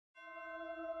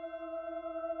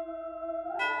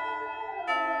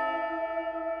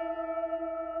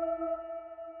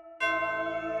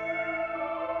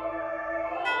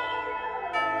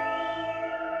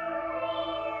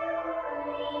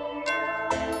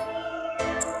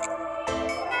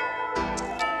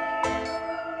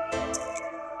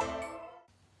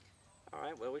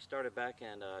started back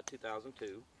in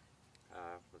 2002.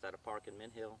 Was at a park in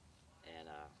Mint Hill and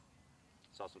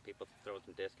saw some people throwing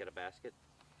some disc at a basket.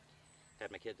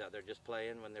 Had my kids out there just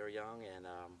playing when they were young, and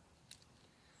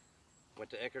went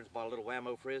to Eckerd's, bought a little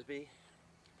whammo frisbee,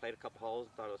 played a couple holes,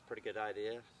 thought it was a pretty good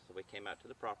idea. So we came out to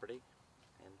the property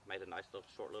and made a nice little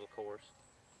short little course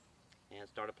and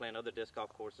started playing other disc golf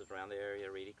courses around the area,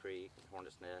 Reedy Creek, and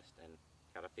Hornet's Nest, and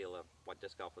got a feel of what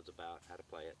disc golf was about, how to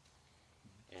play it.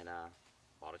 And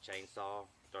bought a chainsaw,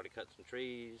 started cutting some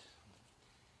trees,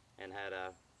 and had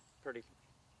a pretty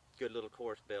good little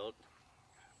course built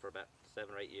for about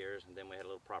 7 or 8 years. And then we had a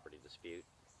little property dispute,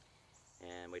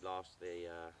 and we lost the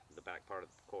back part of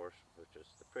the course, which was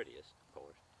the prettiest, of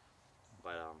course.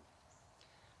 But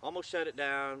almost shut it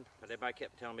down, but everybody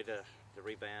kept telling me to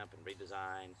revamp and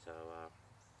redesign. So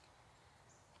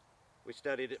we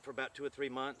studied it for about 2 or 3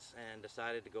 months and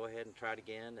decided to go ahead and try it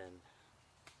again, and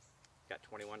got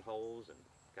 21 holes and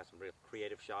got some real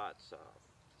creative shots,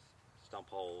 stump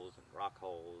holes and rock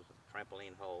holes and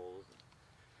trampoline holes, and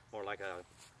more like a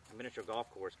miniature golf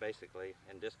course basically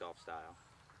in disc golf style.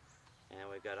 And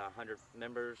we've got 100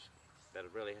 members that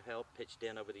have really helped, pitched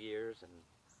in over the years, and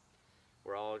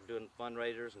we're all doing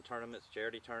fundraisers and tournaments,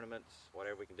 charity tournaments,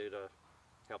 whatever we can do to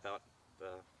help out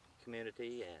the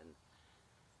community, and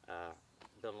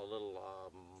building a little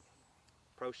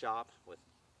pro shop with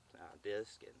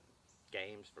disc and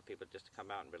games for people just to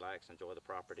come out and relax, enjoy the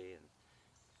property, and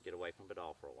get away from it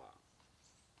all for a while.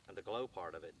 And the glow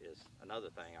part of it is another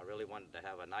thing. I really wanted to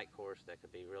have a night course that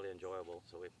could be really enjoyable,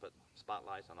 so we put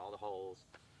spotlights on all the holes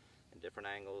and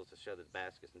different angles to show the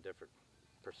baskets in different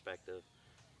perspective.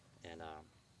 And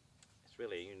it's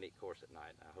really a unique course at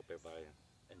night. I hope everybody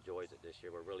enjoys it this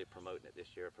year. We're really promoting it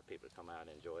this year for people to come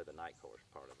out and enjoy the night course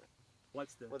part of it.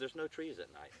 Well, there's no trees at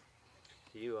night.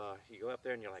 You go up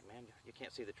there and you're like, man, you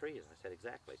can't see the trees. I said,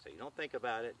 exactly. So you don't think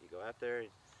about it. You go out there, you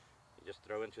just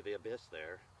throw into the abyss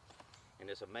there. And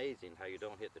it's amazing how you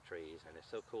don't hit the trees. And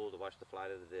it's so cool to watch the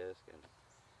flight of the disc and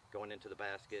going into the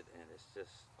basket. And it's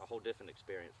just a whole different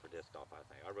experience for disc golf, I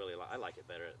think. I like it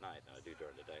better at night than I do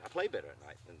during the day. I play better at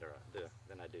night than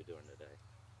I do during the day.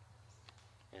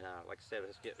 And like I said,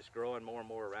 it's growing more and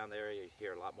more around the area. You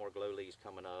hear a lot more glow leads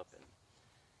coming up, and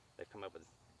they've come up with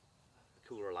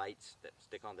cooler lights that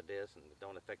stick on the disc and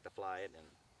don't affect the flight,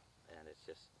 and it's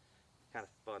just kind of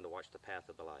fun to watch the path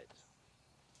of the lights.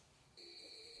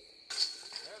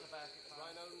 There's the basket.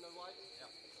 Right under the light? Yeah.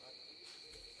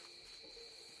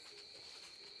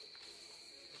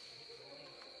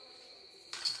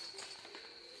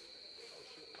 Oh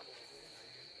shit, come on, man.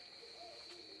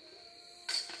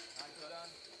 Nice done.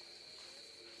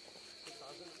 I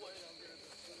was in the way, I'll grab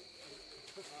it.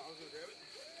 I was gonna grab it.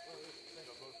 Well, I think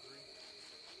I'll both 3.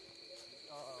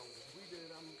 We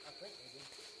did, I think we did.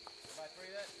 Everybody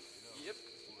 3 that? No. Yep.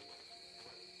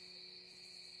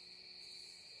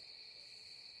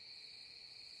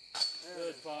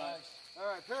 Good putt. Nice. All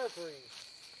right, paraphrase.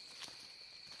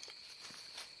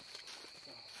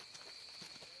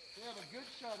 You have a good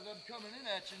shot of them coming in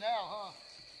at you now, huh?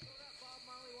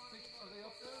 Are they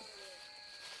up there?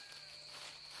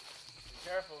 Be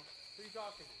careful. Who you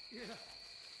talking to? Yeah.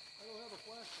 I don't have a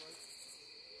flashlight.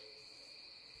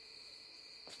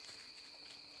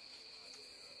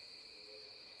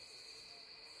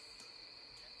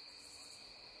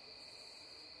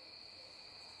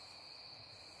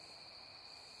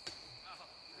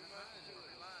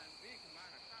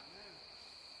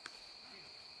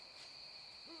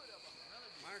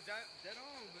 Mine are dead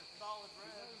on, but Solid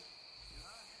red. Is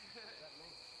that me?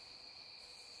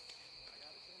 I got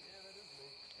it. Yeah, that is me.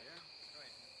 yeah.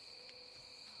 Right.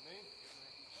 Me?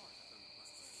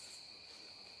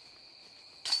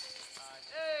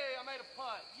 Hey, I made a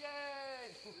putt.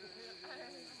 Yay! Hey,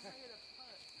 I made a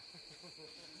putt.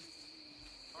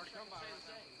 Hard to come by.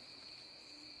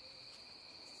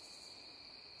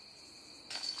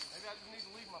 Maybe I just need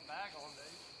to leave my bag on,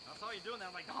 Dave. I saw you doing that.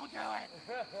 I'm like, don't do it. Don't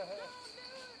do it.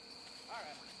 All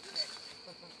right.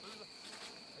 I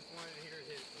just wanted to hear it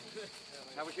hit.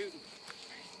 How we shooting?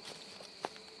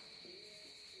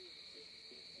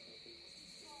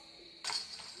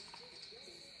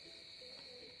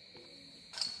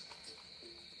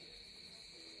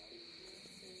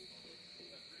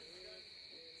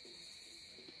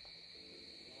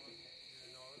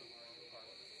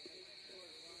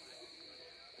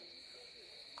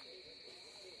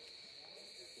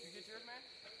 You get yours, man?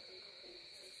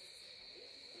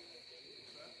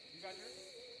 You got yours?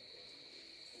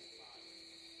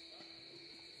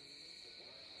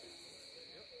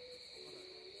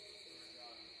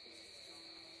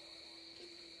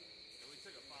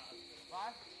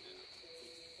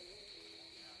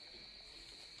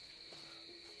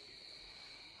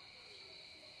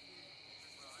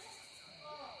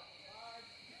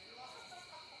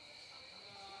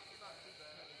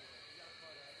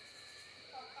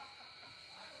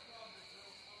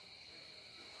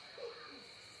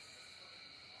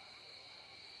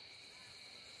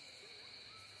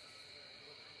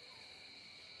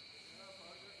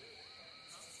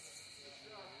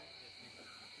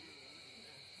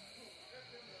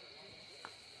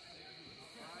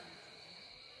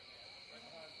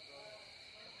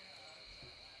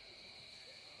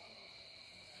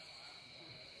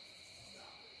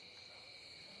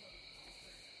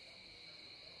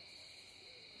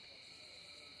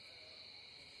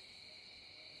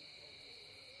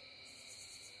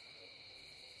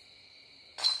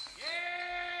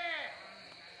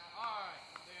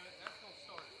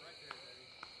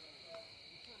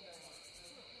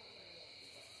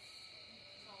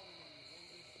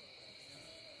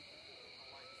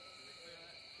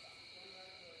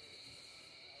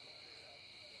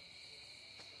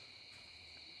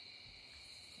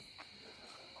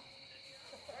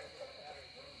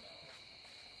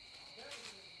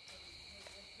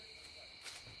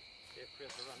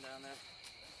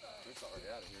 It's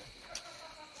already out of here.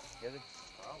 Is it?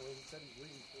 Probably. He said he's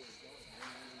leaving for it.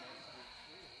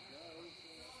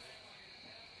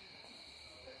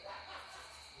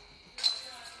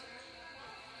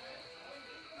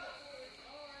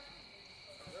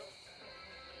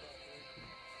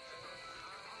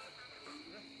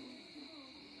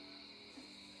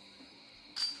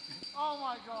 Oh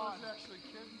my God! I was actually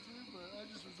kidding too, but I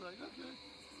just was like, okay.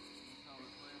 That's how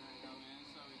we're playing right now, man.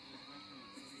 So we just went from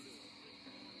 3 to 6.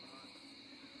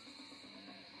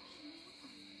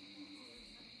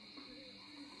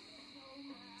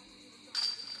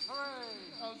 Hooray!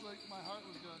 I was like, my heart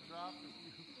was gonna drop if you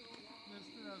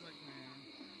missed it. I was like, man,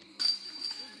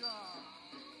 good job.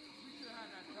 We should have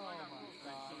had that till I got full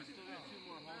strength. So we still got 2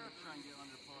 more holes to try and get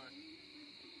under par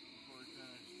before we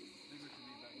finish. I think we should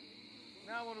be back.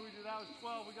 Now what do we do? That was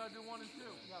 12. We gotta do 1 and 2.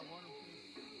 We got 1 and 2.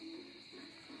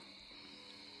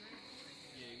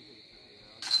 Yeah, you can take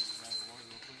it. I'll just get a glass of water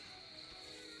real quick.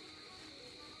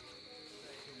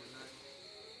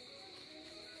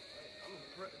 I'm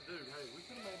impressed, dude. Hey, we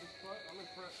could have made this putt. I'm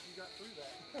impressed you got through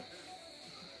that.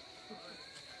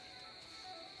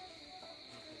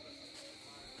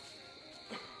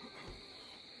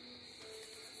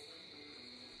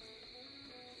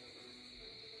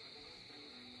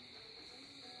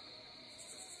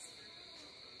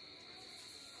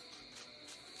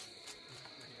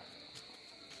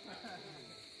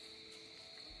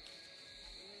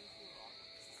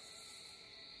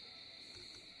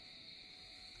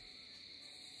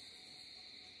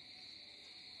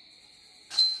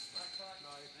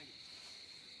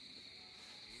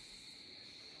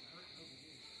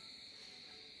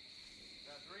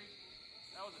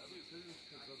 That was a 2.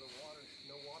 Because of the water,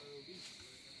 no water in the beach.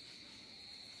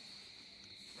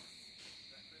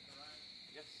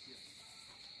 Yes.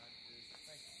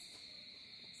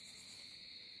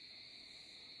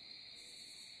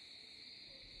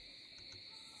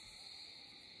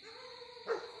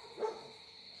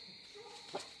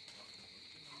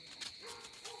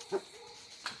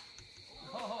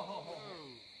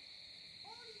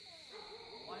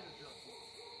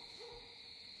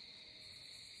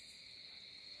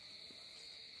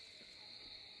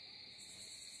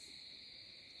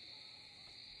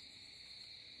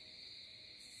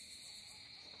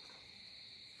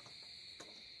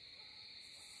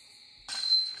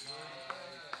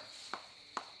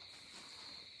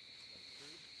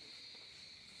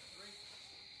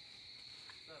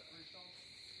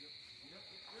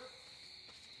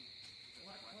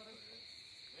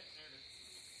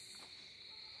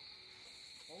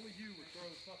 Only you would throw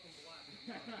fucking black.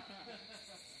 My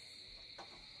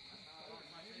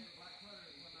favorite black putter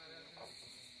is when I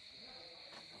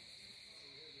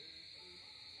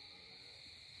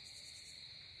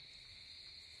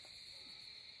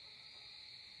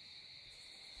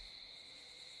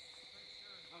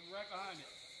I'm right behind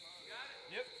it. You got it?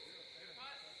 Yep.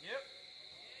 Yep.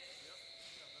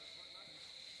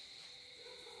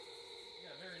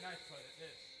 Yeah, very nice putt at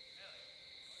this.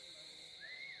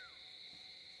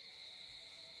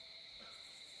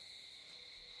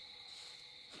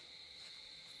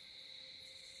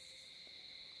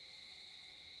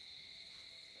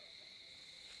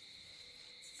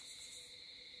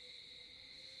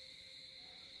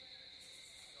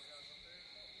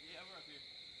 Yeah, we're up here.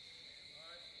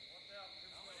 Alright, watch out.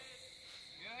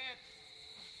 Go ahead.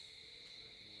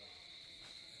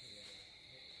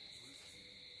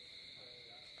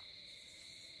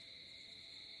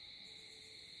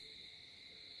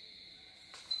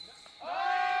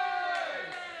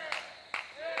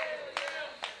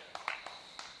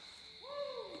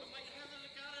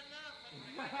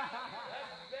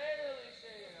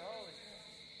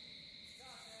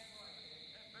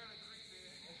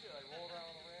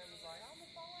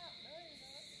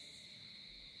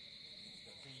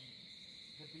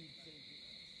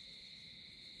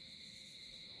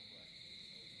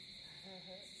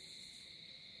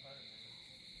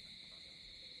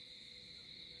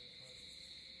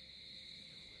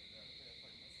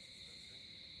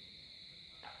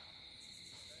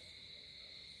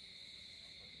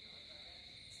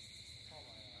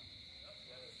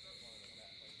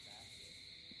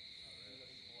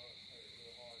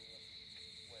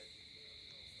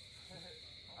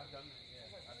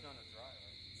 I've done a dry,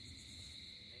 right?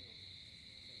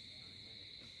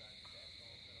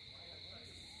 Alright,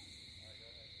 go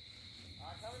ahead.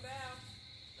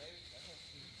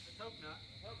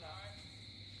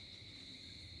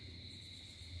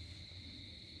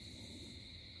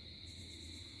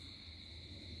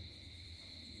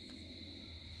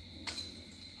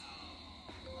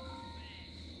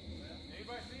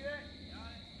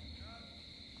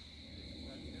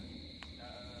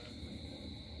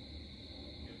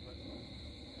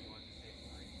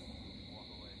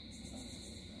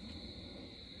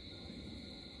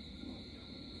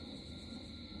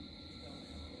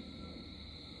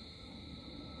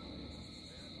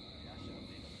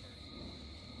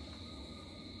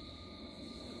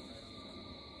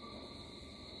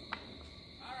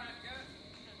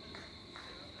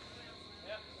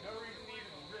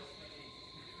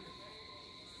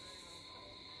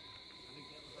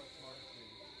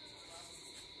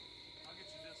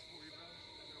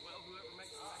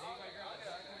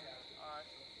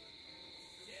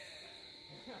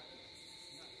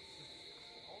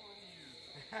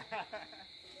 Oh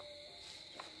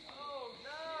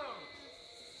no!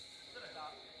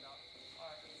 Stop.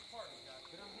 Alright, pardon me, guys.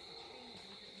 But I'm hitting cheese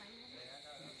with it, man. Yeah,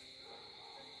 I know.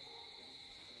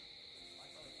 I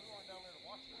thought we were down there to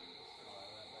watch it.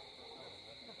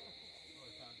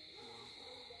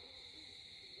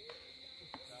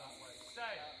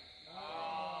 Stay.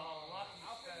 Oh, lucky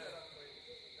stay.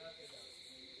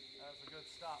 That's a good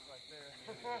stop right there.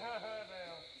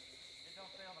 Damn. It don't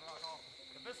stay on the rock often.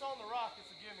 If it's on the rock, it's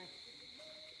a gimme.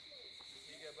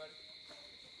 You good, buddy?